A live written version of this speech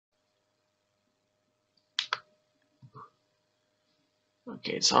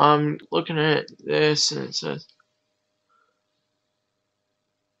Okay, so I'm looking at this and it says,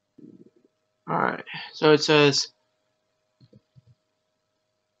 alright, so it says,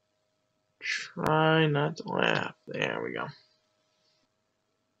 try not to laugh. There we go.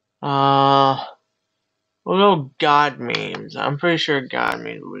 We'll go God memes. I'm pretty sure God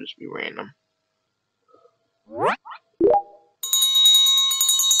memes will just be random.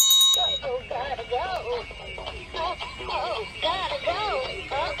 Uh-oh, gotta go. Uh-oh, gotta go.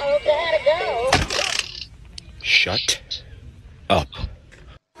 Uh-oh, gotta go. Shut up.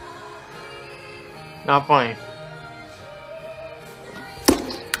 Not funny.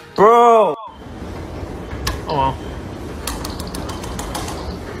 Bro! Oh well.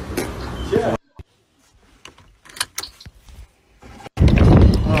 Yeah.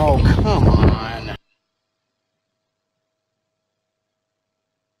 Oh, come on.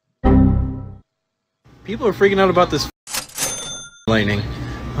 People are freaking out about this lightning.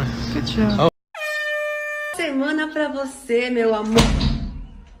 Good job. Oh. Semana pra você, meu amor.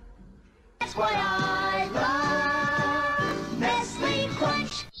 That's what I love. Nestle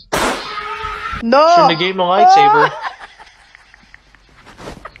Crunch. No! Shouldn't have gave him a lightsaber.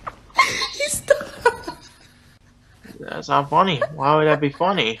 That's not funny. Why would that be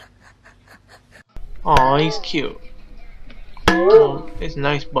funny? Oh, he's cute. Oh, he's a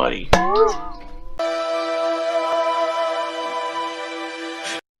nice buddy.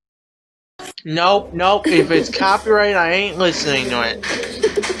 Nope, nope. If it's copyright, I ain't listening to it.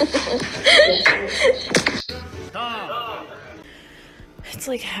 It's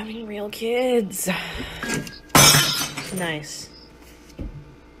like having real kids. Nice.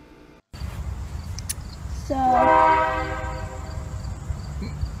 So,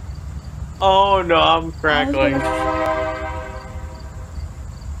 Oh no, I'm crackling.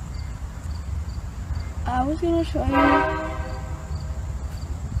 I was gonna show you.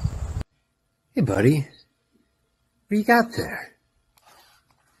 Hey, buddy. What do you got there?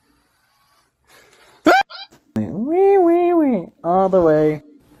 Wee, wee, wee. All the way.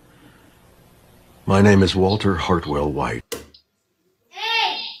 My name is Walter Hartwell White.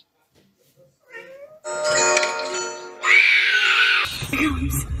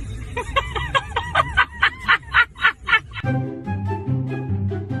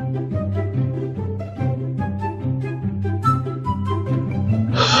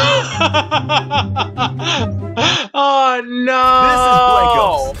 Oh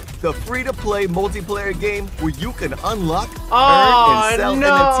no! This is Blankos, the free-to-play multiplayer game where you can unlock, Oh, earn, and sell no!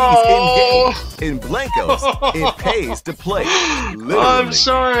 NFTs in-game. In Blankos, it pays to play. Literally. I'm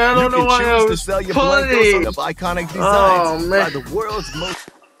sorry, I don't know why I You can choose to was sell your funny. Blankos of iconic designs by the world's most...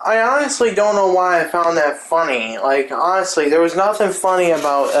 I honestly don't know why I found that funny. Like, honestly, there was nothing funny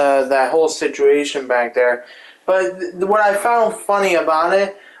about that whole situation back there. But what I found funny about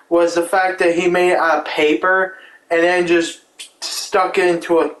it was the fact that he made it out of paper and then just stuck it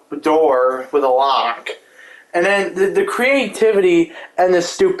into a door with a lock. And then the creativity and the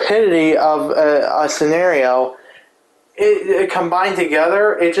stupidity of a scenario, it combined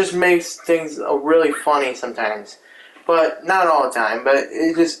together, it just makes things really funny sometimes. But not all the time, but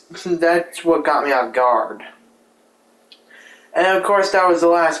it just, that's what got me off guard. And of course that was the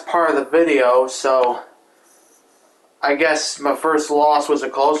last part of the video, so I guess my first loss was a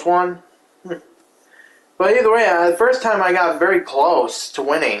close one. But either way, the first time I got very close to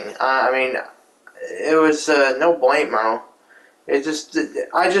winning. I mean, it was no blame-o. It just,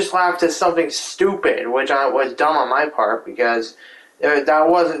 I just laughed at something stupid, which was dumb on my part, because there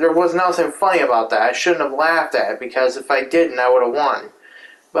was nothing funny about that. I shouldn't have laughed at it, because if I didn't, I would have won.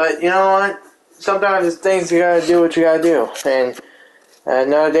 But you know what? Sometimes it's things you gotta do what you gotta do, and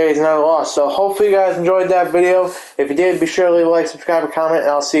another day is another loss. So hopefully you guys enjoyed that video. If you did, be sure to leave a like, subscribe, and comment, and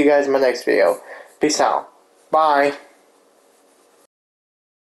I'll see you guys in my next video. Peace out. Bye.